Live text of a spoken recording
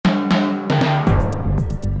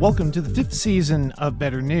Welcome to the fifth season of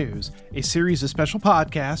Better News, a series of special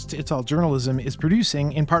podcasts It's All Journalism is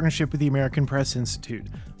producing in partnership with the American Press Institute.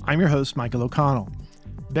 I'm your host, Michael O'Connell.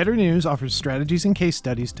 Better News offers strategies and case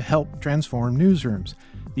studies to help transform newsrooms.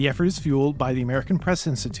 The effort is fueled by the American Press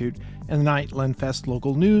Institute and the Knight Lenfest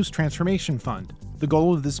Local News Transformation Fund. The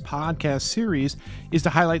goal of this podcast series is to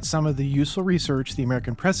highlight some of the useful research the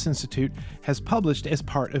American Press Institute has published as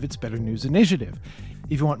part of its Better News initiative.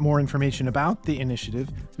 If you want more information about the initiative,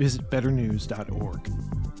 visit betternews.org.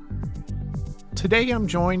 Today I'm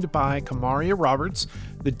joined by Kamaria Roberts,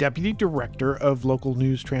 the Deputy Director of Local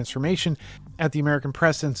News Transformation at the American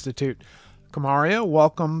Press Institute. Kamaria,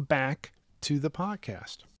 welcome back to the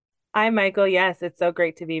podcast. Hi, Michael. Yes, it's so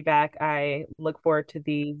great to be back. I look forward to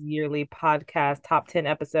the yearly podcast, top 10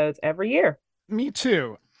 episodes every year. Me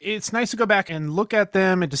too. It's nice to go back and look at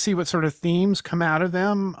them and to see what sort of themes come out of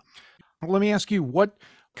them. Let me ask you, what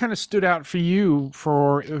kind of stood out for you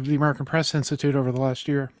for the American Press Institute over the last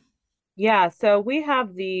year? Yeah, so we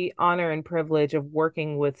have the honor and privilege of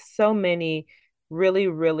working with so many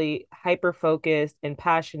really hyper-focused and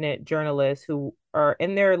passionate journalists who are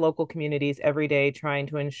in their local communities every day trying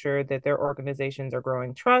to ensure that their organizations are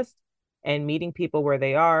growing trust and meeting people where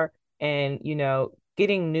they are and,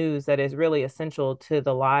 getting news that is really essential to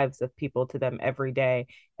the lives of people, to them every day.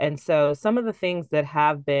 And so some of the things that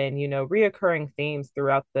have been, reoccurring themes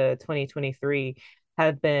throughout the 2023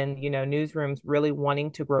 have been, newsrooms really wanting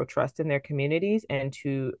to grow trust in their communities and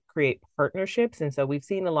to create partnerships. And so we've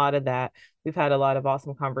seen a lot of that. We've had a lot of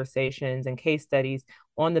awesome conversations and case studies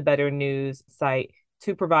on the Better News site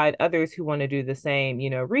to provide others who want to do the same,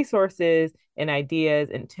 resources and ideas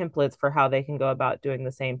and templates for how they can go about doing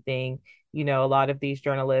the same thing. A lot of these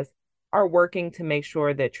journalists are working to make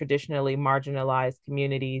sure that traditionally marginalized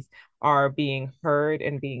communities are being heard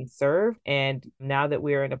and being served. And now that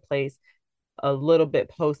we're in a place a little bit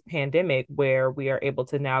post-pandemic where we are able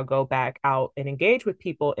to now go back out and engage with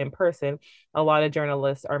people in person, a lot of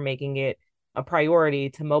journalists are making it a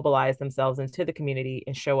priority to mobilize themselves into the community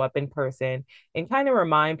and show up in person and kind of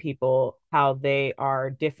remind people how they are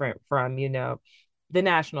different from, the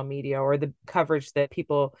national media or the coverage that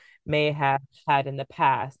people may have had in the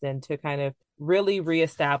past, and to kind of really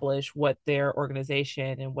reestablish what their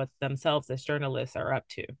organization and what themselves as journalists are up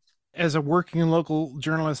to. As a working local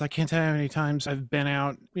journalist, I can't tell you how many times I've been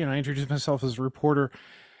out, I introduced myself as a reporter,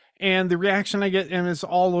 and the reaction I get is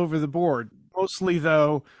all over the board. Mostly,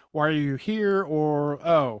 though, why are you here? Or,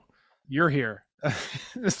 oh, you're here.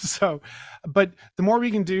 So, but the more we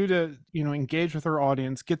can do to, engage with our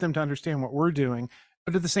audience, get them to understand what we're doing,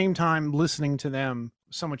 but at the same time, listening to them,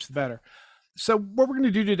 so much the better. So what we're going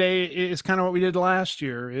to do today is kind of what we did last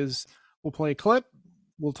year. Is we'll play a clip,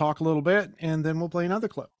 we'll talk a little bit, and then we'll play another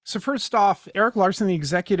clip. So first off, Eric Larson, the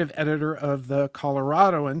executive editor of The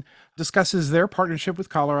Coloradoan, discusses their partnership with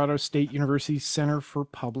Colorado State University Center for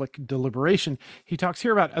Public Deliberation. He talks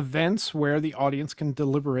here about events where the audience can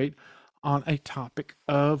deliberate on a topic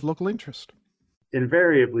of local interest.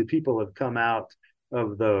 Invariably, people have come out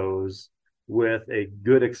of those with a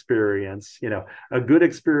good experience, a good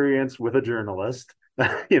experience with a journalist,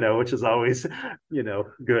 which is always,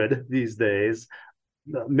 good these days.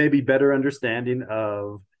 Maybe better understanding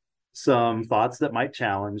of some thoughts that might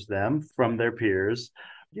challenge them from their peers.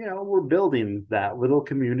 We're building that little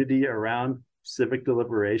community around civic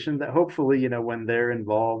deliberation that hopefully, when they're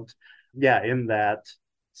involved, in that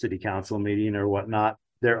city council meeting or whatnot,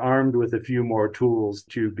 they're armed with a few more tools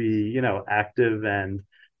to be, active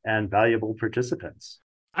and valuable participants.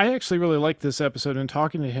 I actually really liked this episode, and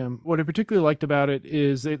talking to him, what I particularly liked about it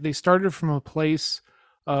is they started from a place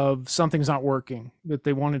of something's not working, that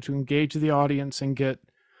they wanted to engage the audience and get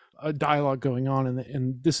a dialogue going on.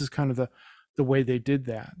 And this is kind of the way they did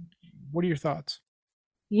that. What are your thoughts?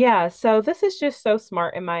 Yeah, so this is just so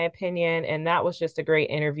smart in my opinion. And that was just a great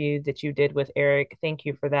interview that you did with Eric. Thank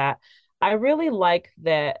you for that. I really like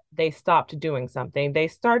that they stopped doing something. They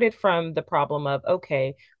started from the problem of,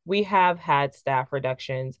 okay, we have had staff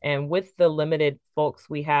reductions, and with the limited folks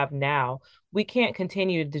we have now, we can't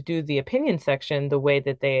continue to do the opinion section the way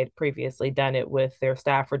that they had previously done it with their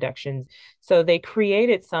staff reductions. So they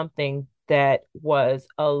created something that was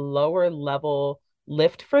a lower level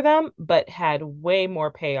lift for them, but had way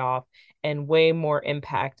more payoff and way more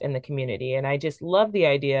impact in the community. And I just love the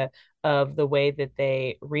idea of the way that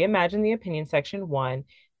they reimagined the opinion section, one.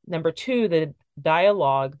 Number two, the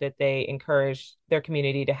dialogue that they encouraged their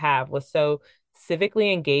community to have was so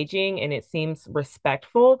civically engaging, and it seems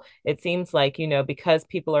respectful. It seems like, because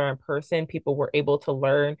people are in person, people were able to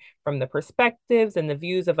learn from the perspectives and the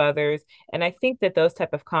views of others. And I think that those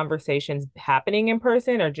type of conversations happening in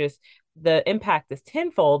person are just the impact is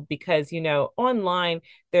tenfold because, online,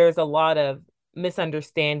 there's a lot of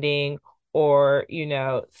misunderstanding or,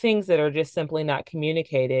 things that are just simply not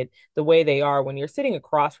communicated the way they are when you're sitting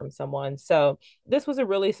across from someone. So this was a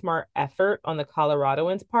really smart effort on the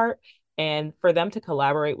Coloradoans' part. And for them to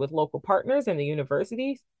collaborate with local partners and the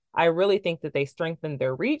universities, I really think that they strengthened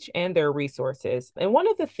their reach and their resources. And one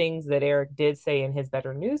of the things that Eric did say in his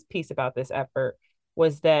Better News piece about this effort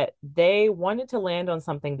was that they wanted to land on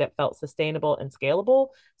something that felt sustainable and scalable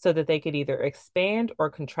so that they could either expand or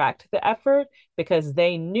contract the effort because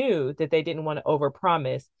they knew that they didn't want to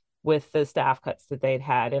overpromise with the staff cuts that they'd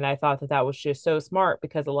had. And I thought that that was just so smart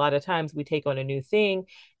because a lot of times we take on a new thing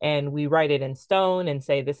and we write it in stone and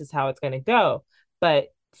say, this is how it's going to go. But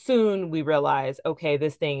soon we realize, okay,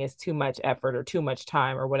 this thing is too much effort or too much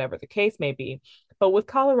time or whatever the case may be. But with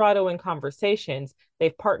Colorado in Conversations,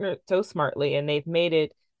 they've partnered so smartly and they've made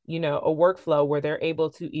it, a workflow where they're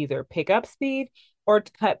able to either pick up speed or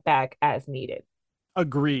cut back as needed.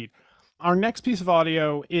 Agreed. Our next piece of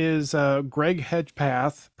audio is Greg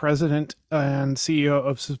Hedgepath, president and CEO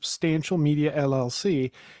of Substantial Media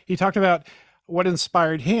LLC. He talked about what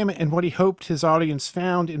inspired him and what he hoped his audience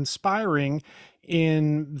found inspiring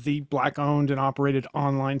in the Black-owned and operated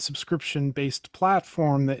online subscription-based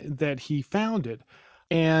platform that he founded.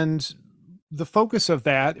 And the focus of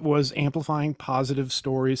that was amplifying positive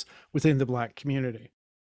stories within the Black community.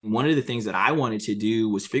 One of the things that I wanted to do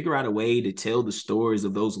was figure out a way to tell the stories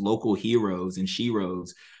of those local heroes and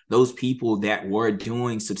sheroes, those people that were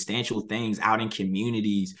doing substantial things out in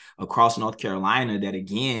communities across North Carolina that,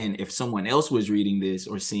 again, if someone else was reading this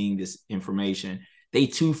or seeing this information, they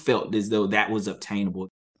too felt as though that was obtainable.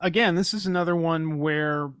 Again, this is another one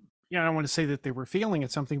where, I don't want to say that they were failing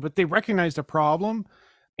at something, but they recognized a problem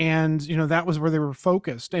and, that was where they were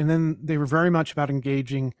focused. And then they were very much about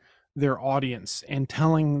engaging their audience and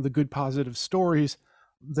telling the good, positive stories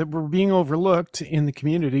that were being overlooked in the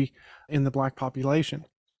community, in the Black population.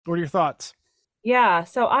 What are your thoughts? Yeah,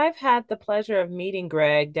 so I've had the pleasure of meeting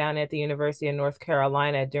Greg down at the University of North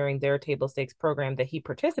Carolina during their table stakes program that he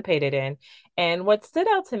participated in. And what stood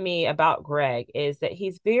out to me about Greg is that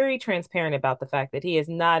he's very transparent about the fact that he is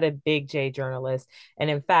not a big J journalist. And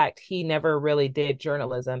in fact, he never really did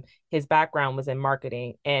journalism. His background was in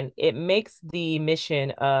marketing. And it makes the mission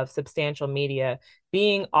of Substantial Media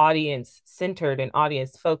being audience centered and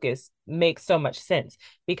audience focused makes so much sense.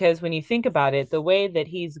 Because when you think about it, the way that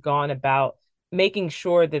he's gone about making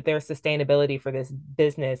sure that their sustainability for this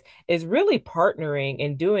business is really partnering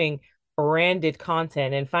and doing branded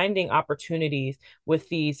content and finding opportunities with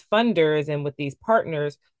these funders and with these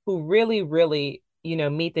partners who really, really,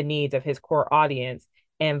 meet the needs of his core audience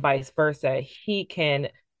and vice versa. He can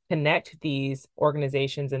connect these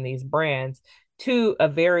organizations and these brands to a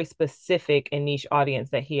very specific and niche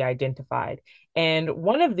audience that he identified. And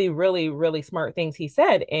one of the really, really smart things he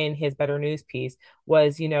said in his Better News piece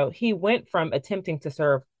was, he went from attempting to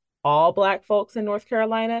serve all Black folks in North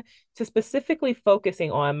Carolina to specifically focusing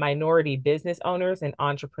on minority business owners and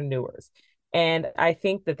entrepreneurs. And I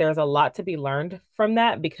think that there's a lot to be learned from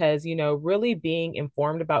that because, really being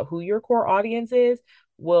informed about who your core audience is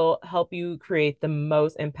will help you create the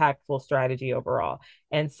most impactful strategy overall.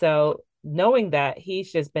 And so knowing that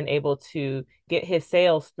he's just been able to get his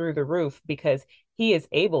sales through the roof because he is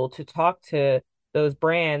able to talk to those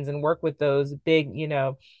brands and work with those big,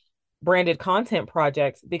 branded content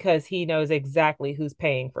projects because he knows exactly who's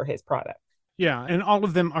paying for his product. Yeah, and all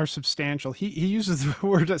of them are substantial. He uses the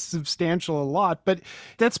word substantial a lot, but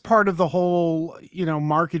that's part of the whole,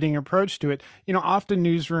 marketing approach to it. Often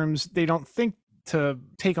newsrooms, they don't think to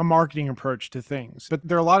take a marketing approach to things, but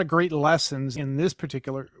there are a lot of great lessons in this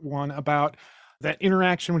particular one about that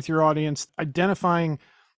interaction with your audience, identifying,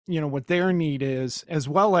 what their need is, as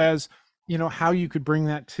well as, how you could bring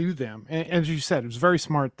that to them. And as you said, it was very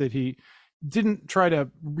smart that he didn't try to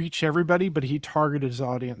reach everybody, but he targeted his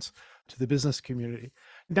audience to the business community.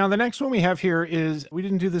 Now, the next one we have here is, we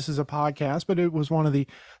didn't do this as a podcast, but it was one of the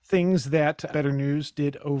things that Better News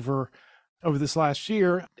did over this last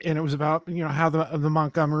year. And it was about, how the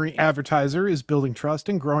Montgomery Advertiser is building trust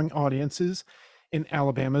and growing audiences in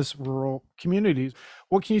Alabama's rural communities.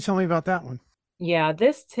 What can you tell me about that one? Yeah,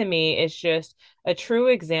 this to me is just a true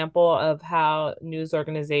example of how news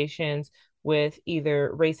organizations with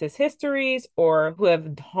either racist histories or who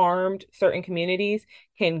have harmed certain communities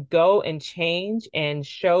can go and change and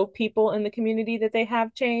show people in the community that they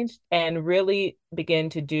have changed and really begin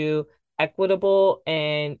to do equitable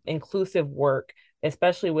and inclusive work,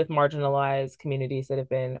 especially with marginalized communities that have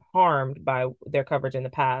been harmed by their coverage in the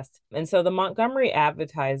past. And so the Montgomery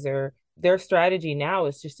Advertiser, their strategy now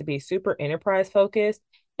is just to be super enterprise focused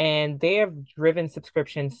And they have driven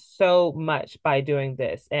subscriptions so much by doing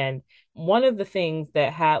this. And one of the things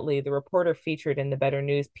that Hadley, the reporter featured in the Better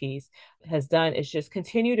News piece, has done is just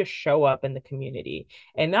continue to show up in the community,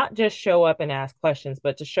 and not just show up and ask questions,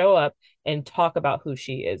 but to show up and talk about who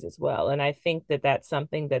she is as well. And I think that that's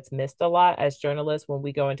something that's missed a lot as journalists. When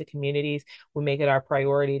we go into communities, we make it our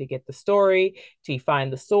priority to get the story, to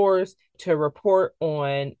find the source, to report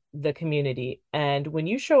on the community. And when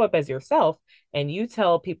you show up as yourself and you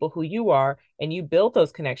tell people who you are and you build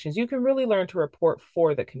those connections, you can really learn to report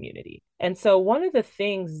for the community. And so one of the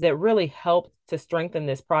things that really helped to strengthen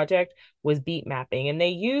this project was beat mapping. And they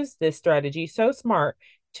used this strategy so smart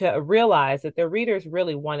to realize that their readers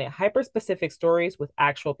really wanted hyper-specific stories with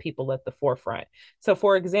actual people at the forefront. So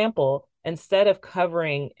for example, instead of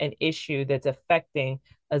covering an issue that's affecting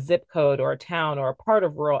a zip code or a town or a part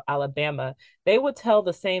of rural Alabama, they would tell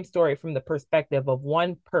the same story from the perspective of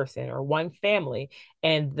one person or one family.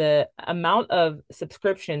 And the amount of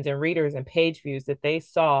subscriptions and readers and page views that they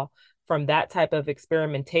saw from that type of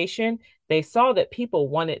experimentation, they saw that people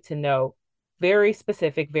wanted to know very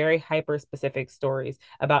specific, very hyper specific stories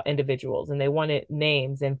about individuals. And they wanted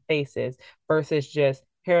names and faces versus just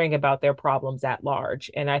hearing about their problems at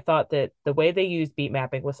large. And I thought that the way they used beat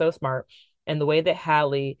mapping was so smart. And the way that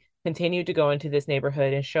Hadley continued to go into this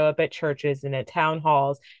neighborhood and show up at churches and at town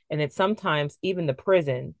halls and at sometimes even the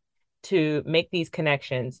prison to make these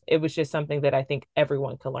connections, it was just something that I think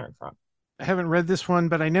everyone could learn from. I haven't read this one,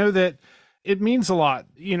 but I know that it means a lot.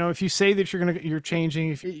 You know, if you say that you're changing,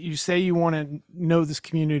 if you say you want to know this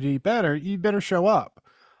community better, you better show up.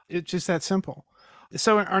 It's just that simple.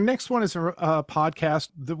 So our next one is a podcast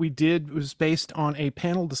that we did. It was based on a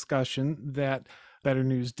panel discussion that Better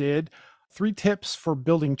News did. 3 tips for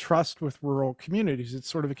building trust with rural communities. It's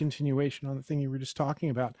sort of a continuation on the thing you were just talking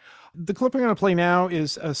about. The clip I'm going to play now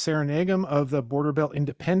is Sarah Nagum of the Border Belt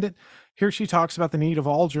Independent. Here she talks about the need of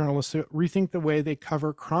all journalists to rethink the way they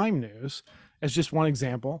cover crime news, as just one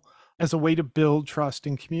example, as a way to build trust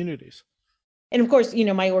in communities. And of course, you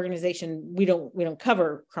know, my organization, we don't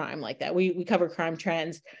cover crime like that. We cover crime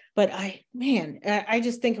trends, but I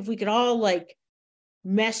just think if we could all like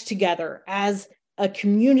mesh together as a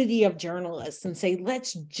community of journalists and say,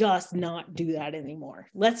 let's just not do that anymore.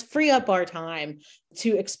 Let's free up our time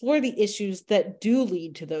to explore the issues that do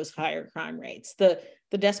lead to those higher crime rates, the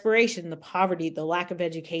desperation, the poverty, the lack of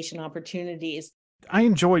education opportunities. I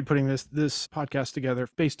enjoyed putting this podcast together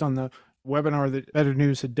based on the webinar that Better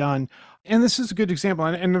News had done. And this is a good example.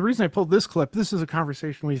 And the reason I pulled this clip, this is a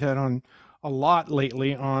conversation we've had on a lot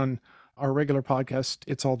lately on our regular podcast,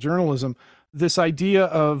 It's All Journalism. This idea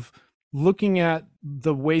of looking at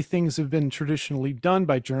the way things have been traditionally done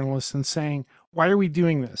by journalists and saying, why are we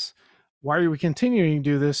doing this? Why are we continuing to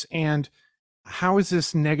do this? And how is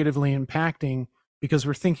this negatively impacting? Because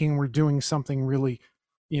we're thinking we're doing something really,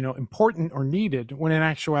 important or needed, when in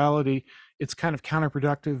actuality, it's kind of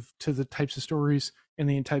counterproductive to the types of stories and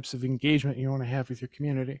the types of engagement you want to have with your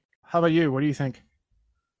community. How about you? What do you think?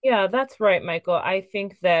 Yeah, that's right, Michael. I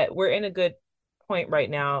think that we're in a good point right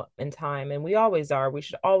now in time, and we always are. We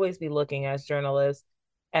should always be looking as journalists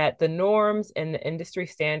at the norms and the industry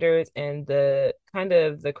standards and the kind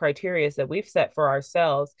of the criteria that we've set for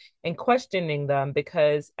ourselves and questioning them,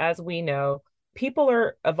 because as we know, people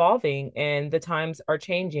are evolving and the times are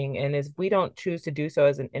changing. And if we don't choose to do so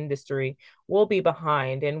as an industry, we'll be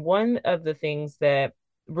behind. And one of the things that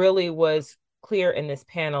really was clear in this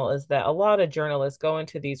panel is that a lot of journalists go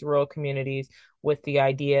into these rural communities with the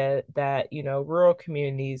idea that, rural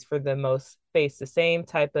communities for the most face the same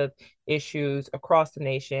type of issues across the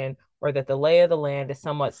nation, or that the lay of the land is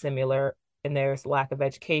somewhat similar and there's lack of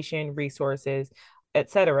education, resources,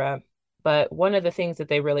 etc. But one of the things that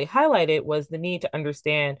they really highlighted was the need to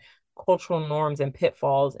understand cultural norms and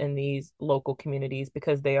pitfalls in these local communities,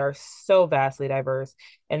 because they are so vastly diverse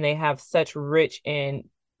and they have such rich and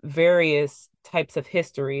various types of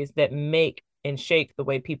histories that make and shape the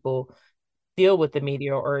way people deal with the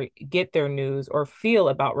media or get their news or feel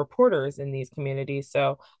about reporters in these communities.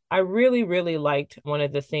 So I really, really liked one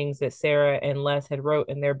of the things that Sarah and Les had wrote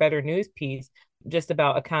in their Better News piece just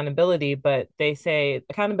about accountability, but they say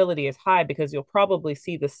accountability is high because you'll probably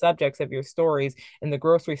see the subjects of your stories in the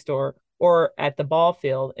grocery store or at the ball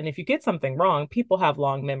field. And if you get something wrong, people have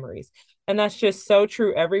long memories. And that's just so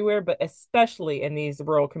true everywhere, but especially in these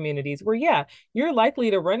rural communities where, yeah, you're likely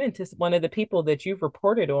to run into one of the people that you've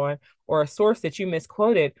reported on or a source that you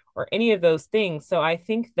misquoted or any of those things. So I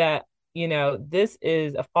think that, this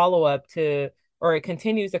is a follow-up to or it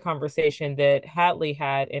continues the conversation that Hadley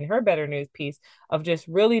had in her Better News piece of just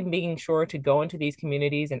really being sure to go into these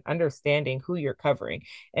communities and understanding who you're covering.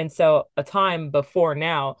 And so a time before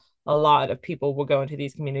now, a lot of people will go into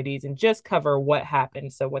these communities and just cover what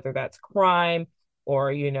happened. So whether that's crime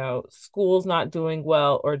or, schools not doing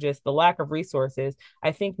well or just the lack of resources,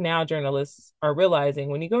 I think now journalists are realizing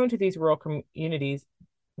when you go into these rural communities,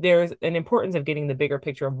 there's an importance of getting the bigger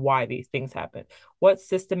picture of why these things happen. What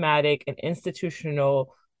systematic and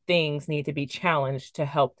institutional things need to be challenged to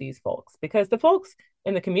help these folks? Because the folks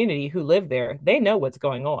in the community who live there, they know what's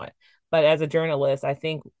going on. But as a journalist, I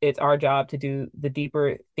think it's our job to do the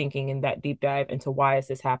deeper thinking and that deep dive into why is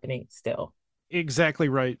this happening still. Exactly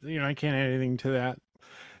right. I can't add anything to that.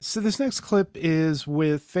 So this next clip is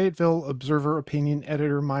with Fayetteville Observer opinion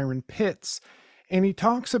editor Myron Pitts, and he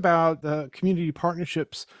talks about the community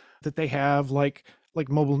partnerships that they have, like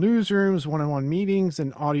mobile newsrooms, one-on-one meetings,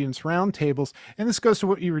 and audience roundtables. And this goes to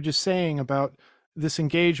what you were just saying about this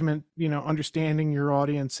engagement, understanding your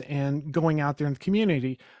audience and going out there in the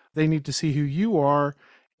community. They need to see who you are.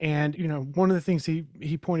 And, one of the things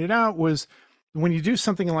he pointed out was when you do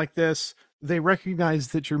something like this, they recognize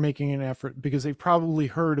that you're making an effort because they've probably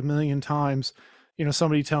heard a million times,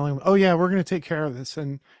 somebody telling them, oh yeah, we're going to take care of this.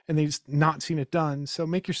 And they've not seen it done. So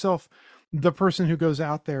make yourself the person who goes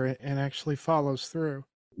out there and actually follows through.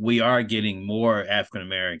 We are getting more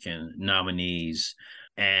African-American nominees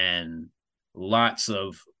and lots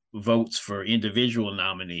of votes for individual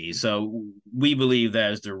nominees. So we believe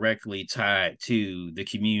that is directly tied to the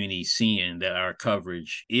community seeing that our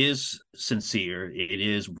coverage is sincere, it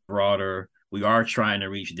is broader. We are trying to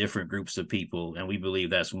reach different groups of people, and we believe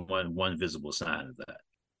that's one visible sign of that.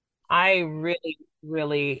 I really,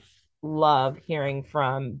 really love hearing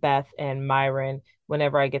from Beth and Myron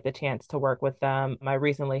whenever I get the chance to work with them. I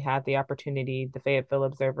recently had the opportunity, the Fayetteville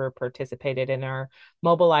Observer participated in our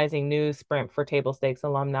Mobilizing News Sprint for Table Stakes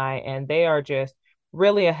alumni, and they are just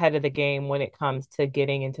really ahead of the game when it comes to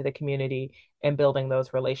getting into the community and building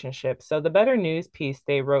those relationships. So the Better News piece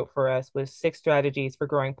they wrote for us was 6 strategies for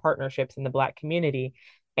growing partnerships in the Black community.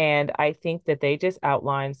 And I think that they just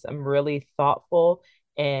outlined some really thoughtful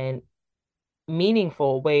and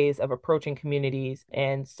meaningful ways of approaching communities.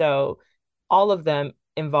 And so all of them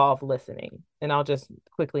involve listening. And I'll just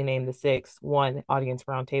quickly name the 6. 1, audience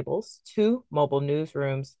roundtables. 2, mobile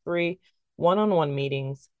newsrooms. 3, one-on-one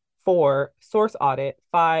meetings. 4, source audit.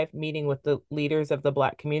 5, meeting with the leaders of the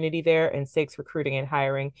Black community there. And 6, recruiting and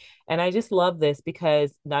hiring. And I just love this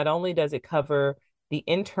because not only does it cover the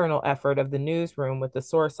internal effort of the newsroom with the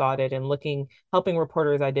source audit and helping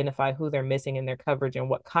reporters identify who they're missing in their coverage and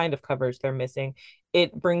what kind of coverage they're missing,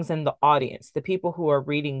 it brings in the audience, the people who are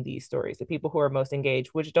reading these stories, the people who are most engaged,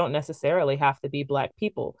 which don't necessarily have to be Black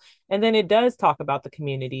people. And then it does talk about the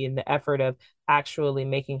community and the effort of actually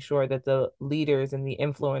making sure that the leaders and the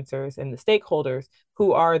influencers and the stakeholders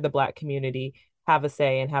who are the Black community have a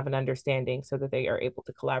say and have an understanding so that they are able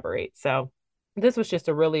to collaborate. So this was just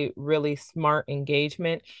a really, really smart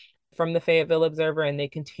engagement from the Fayetteville Observer, and they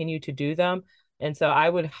continue to do them. And so I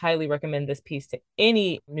would highly recommend this piece to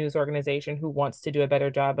any news organization who wants to do a better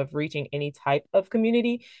job of reaching any type of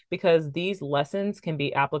community, because these lessons can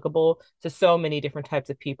be applicable to so many different types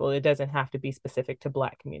of people. It doesn't have to be specific to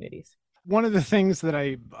Black communities. One of the things that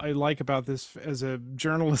I like about this as a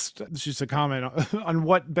journalist, it's just a comment on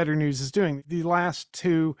what Better News is doing. The last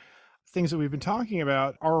 2 things that we've been talking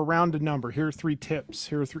about are around a number. Here are 3 tips.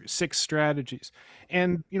 Here are 6 strategies.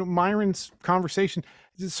 And, Myron's conversation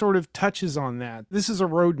sort of touches on that. This is a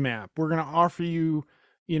roadmap. We're going to offer you,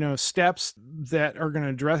 steps that are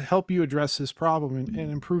going to help you address this problem and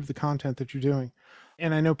improve the content that you're doing.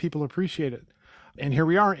 And I know people appreciate it. And here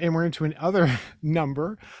we are, and we're into another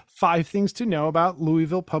number, 5 things to know about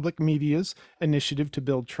Louisville Public Media's initiative to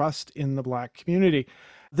build trust in the Black community.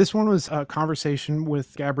 This one was a conversation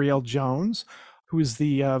with Gabrielle Jones, who is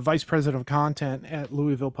the Vice President of Content at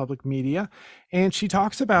Louisville Public Media. And she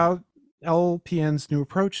talks about LPN's new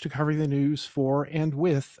approach to covering the news for and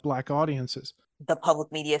with Black audiences. The public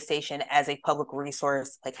media station as a public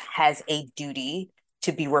resource has a duty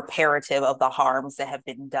to be reparative of the harms that have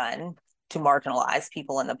been done to marginalized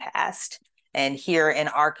people in the past. And here in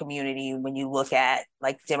our community, when you look at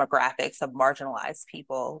demographics of marginalized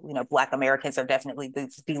people, Black Americans are definitely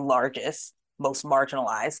the largest, most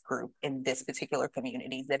marginalized group in this particular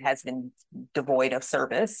community that has been devoid of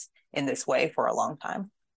service in this way for a long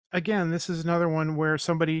time. Again, this is another one where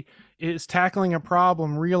somebody is tackling a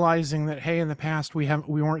problem, realizing that, hey, in the past we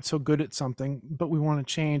weren't so good at something, but we want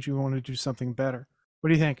to change. We want to do something better. What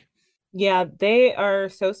do you think? Yeah, they are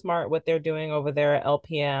so smart what they're doing over there at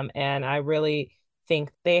LPM. And I really think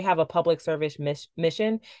they have a public service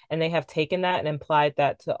mission, and they have taken that and applied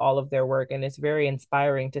that to all of their work. And it's very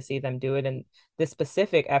inspiring to see them do it in this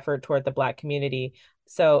specific effort toward the Black community.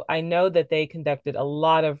 So I know that they conducted a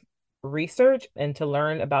lot of research and to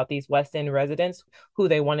learn about these West End residents who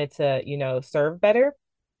they wanted to, serve better.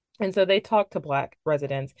 And so they talked to Black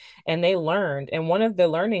residents and they learned. And one of the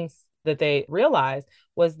learnings that they realized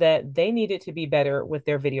was that they needed to be better with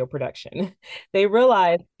their video production. They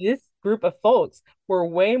realized this group of folks were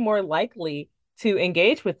way more likely to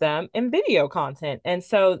engage with them in video content. And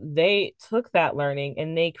so they took that learning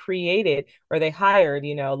and they created, or they hired,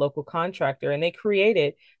 a local contractor, and they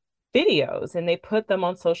created videos and they put them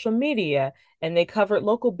on social media, and they covered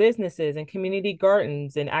local businesses and community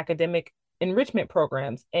gardens and academic enrichment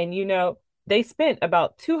programs. And, they spent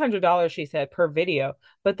about $200, she said, per video,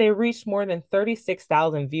 but they reached more than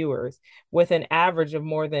 36,000 viewers with an average of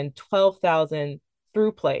more than 12,000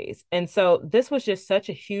 through plays. And so this was just such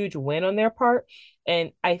a huge win on their part.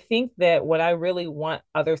 And I think that what I really want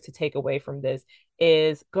others to take away from this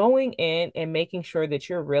is going in and making sure that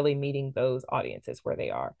you're really meeting those audiences where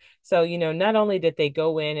they are. So, not only did they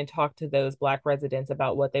go in and talk to those Black residents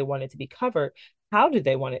about what they wanted to be covered, how did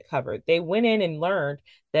they want it covered? They went in and learned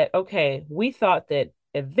that, okay, we thought that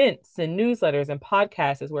events and newsletters and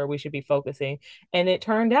podcasts is where we should be focusing. And it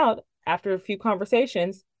turned out, after a few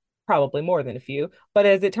conversations, probably more than a few, but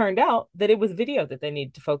as it turned out, that it was video that they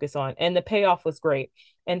needed to focus on, and the payoff was great.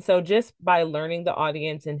 And so just by learning the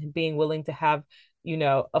audience and being willing to have,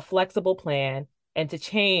 a flexible plan and to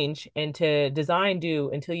change and to design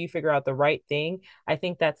do until you figure out the right thing, I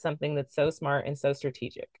think that's something that's so smart and so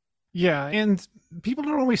strategic. Yeah, and people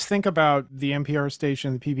don't always think about the NPR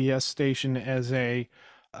station, the PBS station as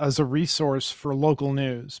a resource for local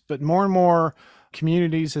news, but more and more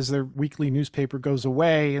communities, as their weekly newspaper goes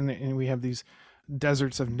away and we have these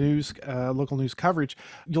deserts of news, local news coverage,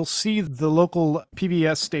 you'll see the local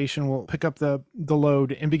PBS station will pick up the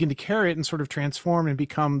load and begin to carry it and sort of transform and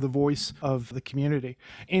become the voice of the community.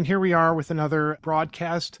 And here we are with another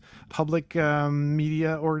broadcast public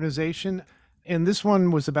media organization. And this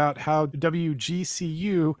one was about how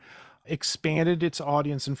WGCU expanded its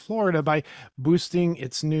audience in Florida by boosting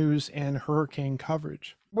its news and hurricane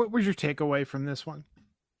coverage. What was your takeaway from this one?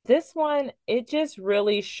 This one, it just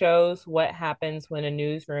really shows what happens when a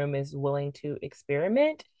newsroom is willing to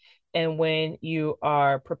experiment and when you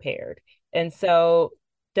are prepared. And so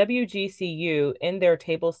WGCU, in their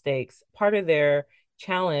table stakes, part of their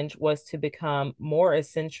challenge was to become more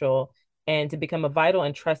essential and to become a vital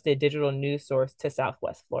and trusted digital news source to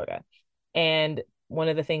Southwest Florida. And one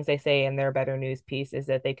of the things they say in their Better News piece is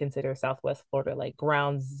that they consider Southwest Florida like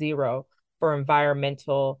ground zero for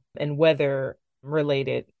environmental and weather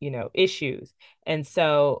related, issues. And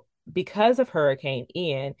so because of Hurricane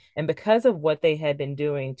Ian and because of what they had been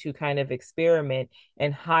doing to kind of experiment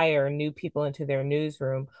and hire new people into their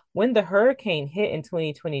newsroom, when the hurricane hit in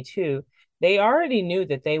 2022, they already knew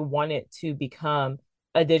that they wanted to become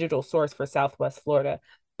a digital source for Southwest Florida,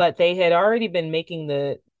 but they had already been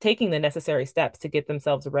taking the necessary steps to get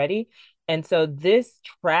themselves ready. And so this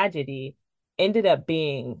tragedy ended up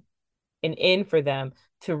being an end for them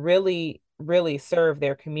to really, really serve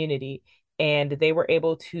their community. And they were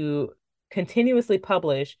able to continuously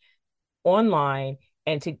publish online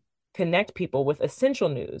and to connect people with essential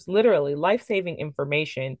news, literally life-saving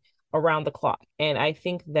information around the clock. And I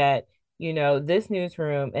think that, this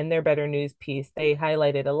newsroom and their Better News piece, they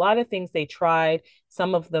highlighted a lot of things they tried.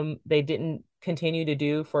 Some of them they didn't continue to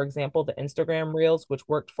do. For example, the Instagram Reels, which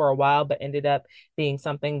worked for a while, but ended up being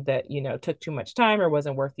something that, took too much time or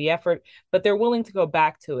wasn't worth the effort, but they're willing to go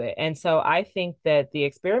back to it. And so I think that the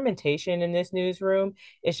experimentation in this newsroom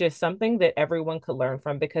is just something that everyone could learn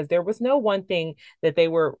from, because there was no one thing that they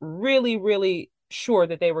were really, really sure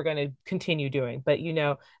that they were going to continue doing. But,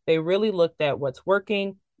 they really looked at what's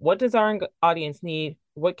working. What does our audience need?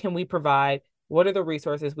 What can we provide? What are the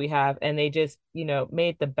resources we have? And they just,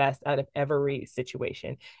 made the best out of every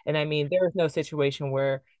situation. And I mean, there is no situation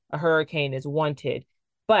where a hurricane is wanted,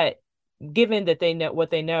 but given that they know what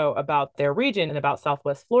they know about their region and about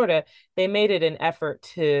Southwest Florida, they made it an effort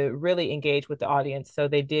to really engage with the audience. So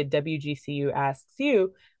they did WGCU Asks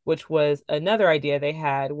You, which was another idea they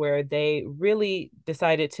had, where they really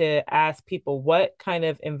decided to ask people, what kind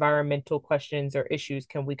of environmental questions or issues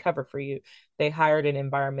can we cover for you? They hired an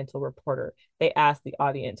environmental reporter. They asked the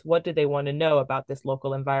audience, what do they want to know about this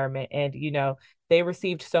local environment? And, they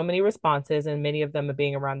received so many responses, and many of them are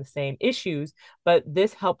being around the same issues, but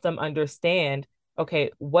this helped them understand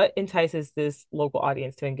okay, what entices this local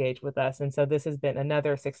audience to engage with us? And so this has been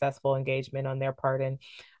another successful engagement on their part. And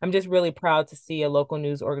I'm just really proud to see a local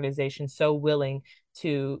news organization so willing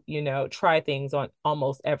to, try things on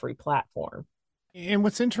almost every platform. And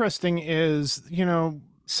what's interesting is,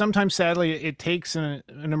 sometimes sadly it takes an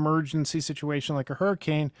emergency situation like a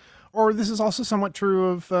hurricane, or this is also somewhat true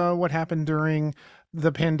of what happened during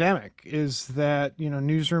the pandemic, is that,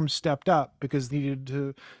 newsrooms stepped up because needed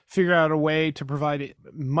to figure out a way to provide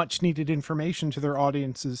much needed information to their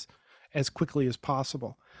audiences as quickly as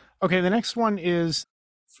possible. Okay, the next one is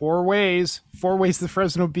four ways the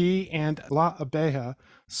Fresno Bee and La Abeja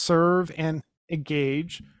serve and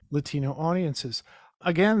engage Latino audiences.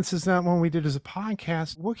 Again, this is not one we did as a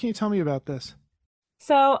podcast. What can you tell me about this?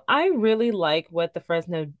 So I really like what the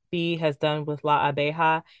Fresno Bee has done with La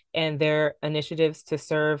Abeja and their initiatives to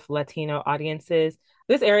serve Latino audiences.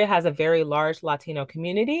 This area has a very large Latino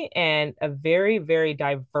community and a very, very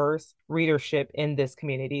diverse readership in this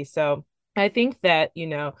community. So I think that,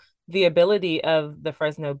 the ability of the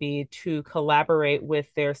Fresno Bee to collaborate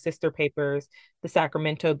with their sister papers, the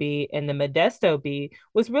Sacramento Bee and the Modesto Bee,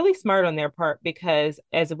 was really smart on their part because,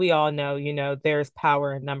 as we all know, there's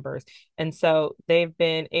power in numbers. And so they've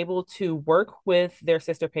been able to work with their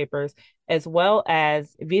sister papers as well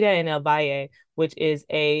as Vida en el Valle, which is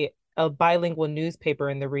a bilingual newspaper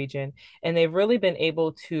in the region. And they've really been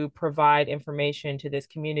able to provide information to this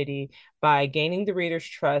community by gaining the reader's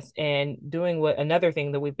trust and doing what another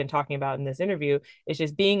thing that we've been talking about in this interview is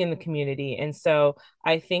just being in the community. And so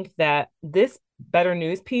I think that this Better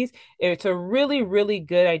News piece, it's a really, really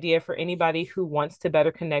good idea for anybody who wants to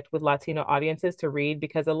better connect with Latino audiences to read,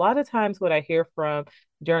 because a lot of times what I hear from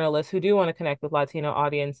journalists who do want to connect with Latino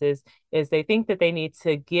audiences is they think that they need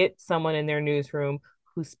to get someone in their newsroom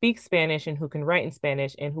who speaks Spanish and who can write in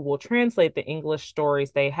Spanish and who will translate the English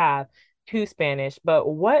stories they have to Spanish. But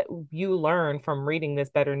what you learn from reading this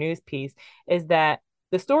Better News piece is that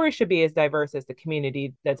the story should be as diverse as the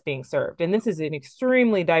community that's being served. And this is an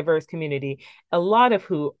extremely diverse community, a lot of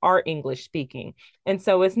who are English speaking. And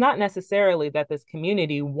so it's not necessarily that this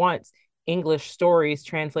community wants English stories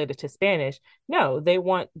translated to Spanish. No, they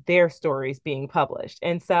want their stories being published.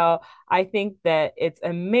 And so I think that it's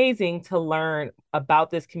amazing to learn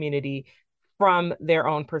about this community from their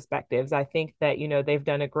own perspectives. I think that, they've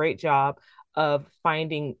done a great job of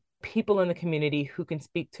finding people in the community who can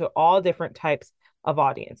speak to all different types of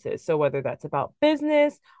audiences. So whether that's about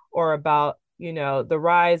business or about, the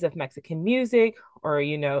rise of Mexican music or,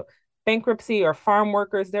 bankruptcy or farm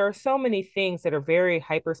workers, there are so many things that are very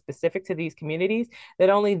hyper specific to these communities that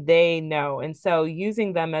only they know. And so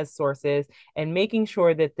using them as sources and making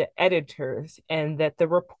sure that the editors and that the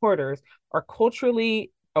reporters are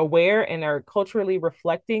culturally aware and are culturally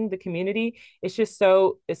reflecting the community, it's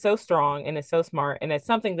so strong and it's so smart, and it's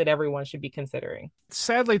something that everyone should be considering.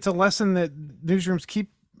 Sadly, it's a lesson that newsrooms keep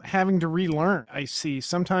having to relearn. I see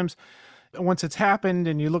sometimes once it's happened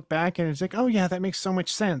and you look back and it's like, oh yeah, that makes so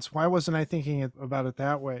much sense. Why wasn't I thinking about it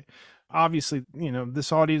that way? Obviously,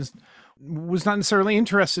 this audience was not necessarily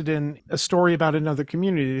interested in a story about another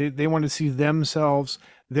community. They want to see themselves,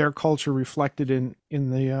 their culture reflected in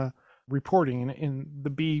the reporting, and the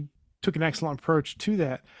Bee took an excellent approach to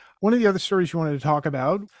that. One of the other stories you wanted to talk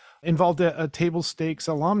about involved a Table Stakes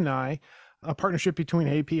alumni, a partnership between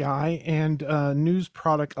API and News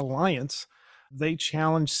Product Alliance. They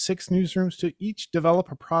challenged 6 newsrooms to each develop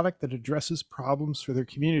a product that addresses problems for their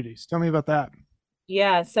communities. Tell me about that.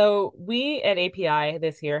 Yeah, so we at API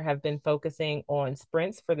this year have been focusing on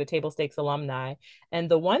sprints for the Table Stakes alumni. And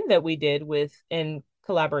the one that we did in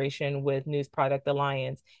collaboration with News Product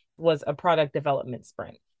Alliance was a product development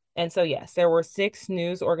sprint. And so, yes, there were 6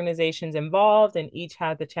 news organizations involved, and each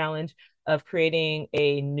had the challenge of creating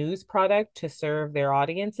a news product to serve their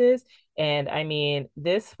audiences. And I mean,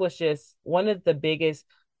 this was just one of the biggest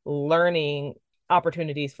learning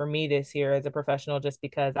opportunities for me this year as a professional, just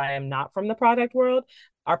because I am not from the product world.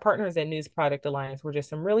 Our partners at News Product Alliance were just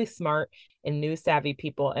some really smart and news savvy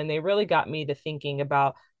people. And they really got me to thinking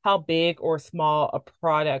about how big or small a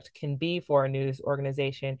product can be for a news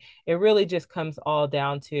organization. It really just comes all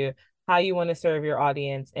down to how you want to serve your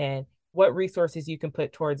audience and what resources you can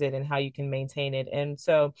put towards it and how you can maintain it. And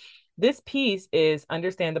so this piece is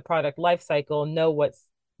understand the product life cycle,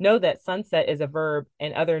 know that sunset is a verb,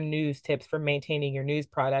 and other news tips for maintaining your news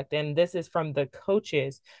product. And this is from the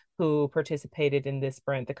coaches who participated in this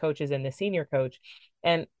sprint, the coaches and the senior coach.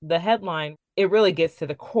 And the headline, it really gets to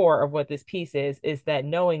the core of what this piece is that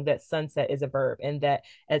knowing that sunset is a verb, and that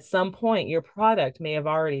at some point your product may have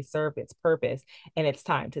already served its purpose and it's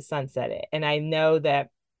time to sunset it. And I know that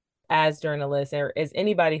as journalists or as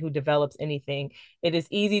anybody who develops anything, it is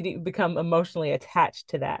easy to become emotionally attached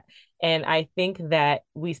to that. And I think that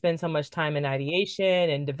we spend so much time in ideation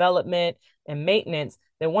and development and maintenance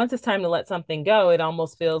that once it's time to let something go, it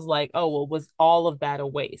almost feels like, oh, well, was all of that a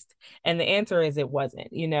waste? And the answer is it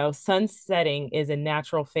wasn't. You know, sunsetting is a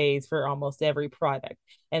natural phase for almost every product.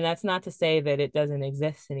 And that's not to say that it doesn't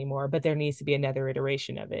exist anymore, but there needs to be another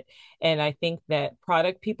iteration of it. And I think that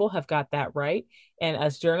product people have got that right. And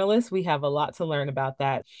as journalists, we have a lot to learn about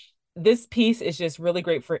that. This piece is just really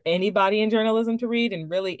great for anybody in journalism to read, and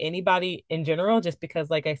really anybody in general, just because,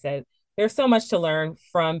 like I said, there's so much to learn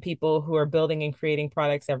from people who are building and creating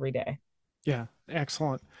products every day. Yeah,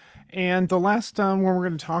 excellent. And the last one we're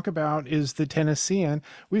going to talk about is the Tennessean.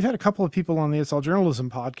 We've had a couple of people on the It's All Journalism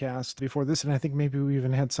podcast before this, and I think maybe we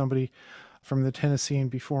even had somebody from the Tennessean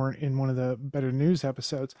before in one of the Better News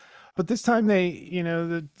episodes. But this time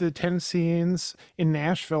the Tennesseans in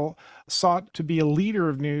Nashville sought to be a leader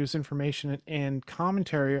of news, information, and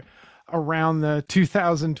commentary around the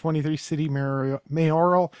 2023 city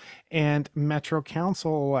mayoral and metro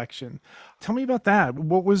council election. Tell me about that.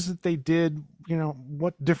 What was it they did?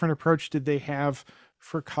 What different approach did they have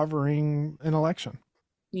for covering an election?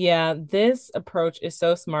 Yeah, this approach is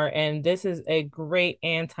so smart, and this is a great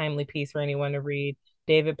and timely piece for anyone to read.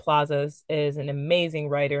 David Plazas is an amazing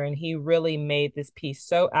writer, and he really made this piece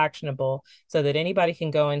so actionable so that anybody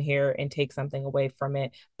can go in here and take something away from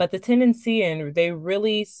it. But the Tennessean, they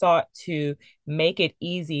really sought to make it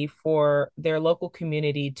easy for their local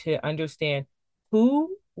community to understand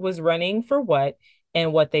who was running for what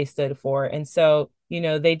and what they stood for. And so,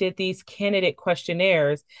 they did these candidate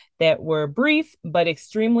questionnaires that were brief but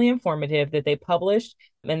extremely informative that they published,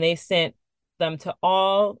 and they sent them to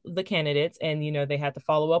all the candidates, and they had to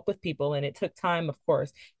follow up with people, and it took time, of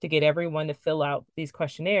course, to get everyone to fill out these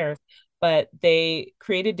questionnaires, but they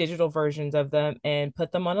created digital versions of them and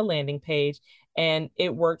put them on a landing page, and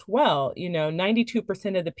it worked well.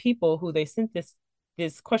 92% of the people who they sent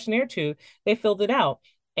this questionnaire to, they filled it out,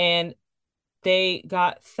 and they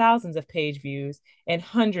got thousands of page views and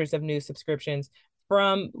hundreds of news subscriptions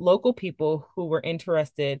from local people who were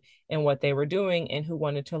interested in what they were doing and who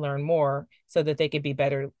wanted to learn more so that they could be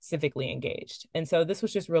better civically engaged. And so this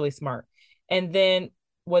was just really smart. And then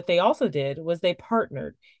what they also did was they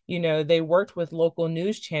partnered. They worked with local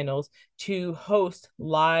news channels to host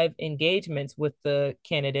live engagements with the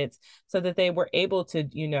candidates so that they were able to,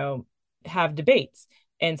 have debates,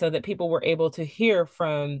 and so that people were able to hear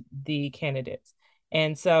from the candidates.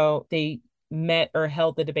 And so they met or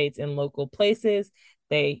held the debates in local places.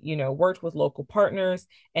 They, worked with local partners,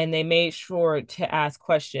 and they made sure to ask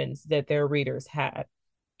questions that their readers had.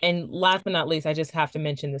 And last but not least, I just have to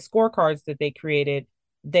mention the scorecards that they created.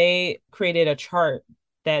 They created a chart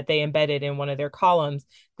that they embedded in one of their columns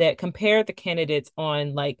that compared the candidates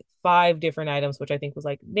on like 5 different items, which I think was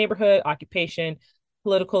like neighborhood, occupation,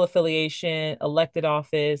 political affiliation, elected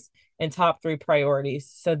office, and top 3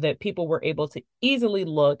 priorities, so that people were able to easily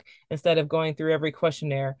look instead of going through every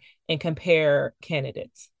questionnaire and compare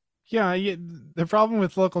candidates. Yeah, the problem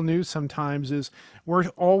with local news sometimes is we're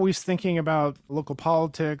always thinking about local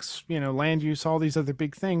politics, land use, all these other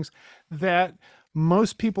big things that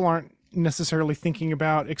most people aren't necessarily thinking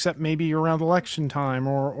about, except maybe around election time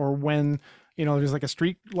or when, there's like a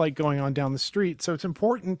street light going on down the street. So it's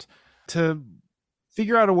important to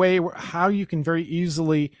figure out a way how you can very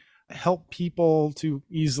easily help people to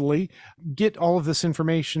easily get all of this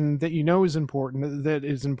information that is important, that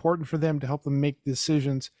is important for them to help them make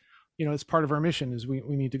decisions. It's part of our mission is we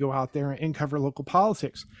need to go out there and cover local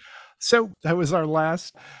politics. So that was our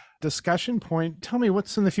last discussion point. Tell me,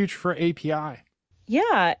 what's in the future for API?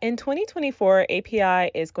 Yeah, in 2024,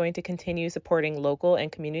 API is going to continue supporting local and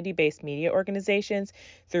community-based media organizations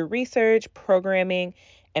through research, programming,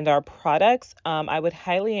 and our products. I would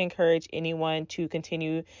highly encourage anyone to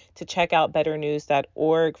continue to check out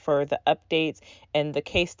betternews.org for the updates and the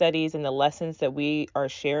case studies and the lessons that we are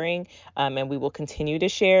sharing, and we will continue to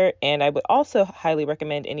share. And I would also highly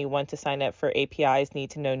recommend anyone to sign up for API's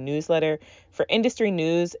Need to Know newsletter for industry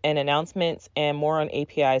news and announcements and more on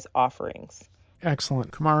API's offerings. Excellent.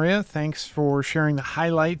 Kamaria, thanks for sharing the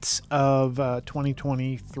highlights of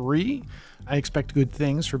 2023. I expect good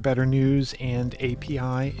things for Better News and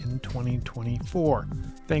API in 2024.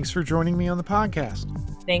 Thanks for joining me on the podcast.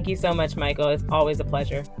 Thank you so much, Michael. It's always a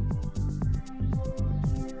pleasure.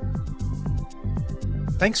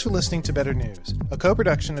 Thanks for listening to Better News, a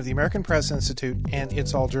co-production of the American Press Institute and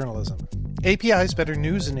It's All Journalism. API's Better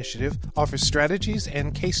News initiative offers strategies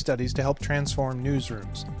and case studies to help transform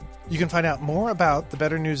newsrooms. You can find out more about the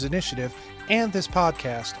Better News initiative and this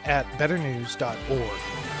podcast at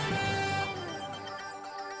betternews.org.